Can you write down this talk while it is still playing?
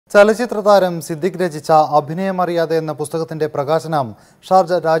ചലച്ചിത്രതാരം സിദ്ദിഖ് രചിച്ച അഭിനയമറിയാതെ എന്ന പുസ്തകത്തിന്റെ പ്രകാശനം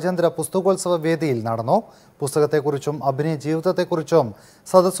ഷാർജ രാജ്യാന്തര പുസ്തകോത്സവ വേദിയിൽ നടന്നു. പുസ്തകത്തെക്കുറിച്ചും അഭിനയ ജീവിതത്തെക്കുറിച്ചും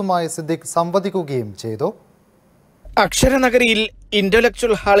സദസ്സുമായി സിദ്ദിഖ് സംവദിക്കുകയും ചെയ്തു. അക്ഷരനഗരിയിൽ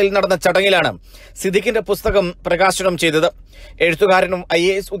ഇന്റലക്ച്വൽ ഹാളിൽ നടന്ന ചടങ്ങിലാണ് സിദ്ദിഖിന്റെ പുസ്തകം പ്രകാശനം ചെയ്തത്. എഴുത്തുകാരനും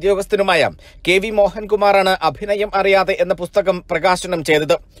IAS ഉദ്യോഗസ്ഥനുമായ KV മോഹൻകുമാറാണ് അഭിനയം അറിയാതെ എന്ന പുസ്തകം പ്രകാശനം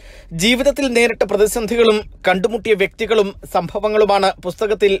ചെയ്തത്. ജീവിതത്തിൽ നേരിട്ട പ്രതിസന്ധികളും കണ്ടുമുട്ടിയ വ്യക്തികളും സംഭവങ്ങളുമാണ്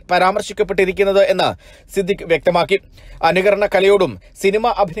പുസ്തകത്തിൽ പരാമർശിക്കപ്പെട്ടിരിക്കുന്നത് എന്ന് സിദ്ദിഖ് വ്യക്തമാക്കി. അനുകരണ കലയോടും സിനിമ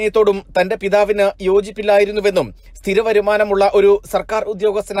അഭിനയത്തോടും തന്റെ പിതാവിന് യോജിപ്പില്ലായിരുന്നുവെന്നും സ്ഥിര വരുമാനമുള്ള ഒരു സർക്കാർ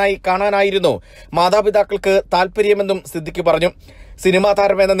ഉദ്യോഗസ്ഥനായി കാണാനായിരുന്നു മാതാപിതാക്കൾക്ക് താൽപര്യമെന്നും സിദ്ദിഖ് പറഞ്ഞു. സിനിമാ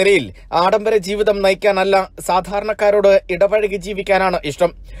താരമെന്ന നിലയിൽ ആഡംബര ജീവിതം നയിക്കാനല്ല, സാധാരണക്കാരോട് ഇടപഴകി ജീവിക്കാനാണ്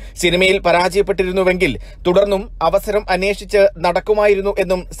ഇഷ്ടം. സിനിമയിൽ പരാജയപ്പെട്ടിരുന്നുവെങ്കിൽ തുടർന്നും അവസരം അന്വേഷിച്ച് നടക്കുമായിരുന്നു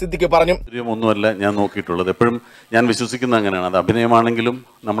എന്നും സിദ്ദിഖ് പറഞ്ഞു. ഒന്നുമല്ല ഞാൻ നോക്കിയിട്ടുള്ളത്, എപ്പോഴും ഞാൻ വിശ്വസിക്കുന്നത് അങ്ങനെയാണ്. അത് അഭിനയമാണെങ്കിലും,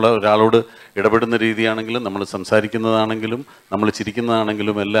 നമ്മൾ ഒരാളോട് ഇടപെടുന്ന രീതിയാണെങ്കിലും, നമ്മൾ സംസാരിക്കുന്നതാണെങ്കിലും, നമ്മൾ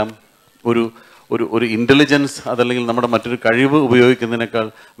ചിരിക്കുന്നതാണെങ്കിലും എല്ലാം ഒരു ഇന്റലിജൻസ്, അതല്ലെങ്കിൽ നമ്മുടെ മറ്റൊരു കഴിവ് ഉപയോഗിക്കുന്നതിനേക്കാൾ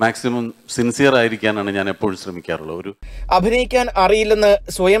മാക്സിമം സിൻസിയർ ആയിരിക്കാനാണ് ഞാൻ എപ്പോഴും ശ്രമിക്കാറുള്ളത്. അഭിനയിക്കാൻ അറിയില്ലെന്ന്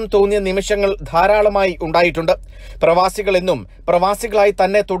സ്വയം തോന്നിയ നിമിഷങ്ങൾ ധാരാളമായി ഉണ്ടായിട്ടുണ്ട്. പ്രവാസികൾ എന്നും പ്രവാസികളായി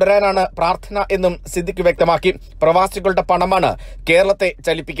തന്നെ തുടരാനാണ് പ്രാർത്ഥന എന്നും സിദ്ദിഖ് വ്യക്തമാക്കി. പ്രവാസികളുടെ പണമാണ് കേരളത്തെ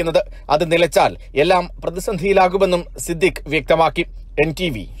ചലിപ്പിക്കുന്നത്. അത് നിലച്ചാൽ എല്ലാം പ്രതിസന്ധിയിലാകുമെന്നും സിദ്ദിഖ് വ്യക്തമാക്കി.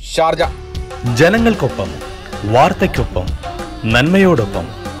 NTV Sharjah. ജനങ്ങൾക്കൊപ്പം, വാർത്തയ്ക്കൊപ്പം, നന്മയോടൊപ്പം.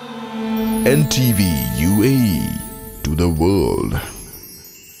 NTV UAE to the world.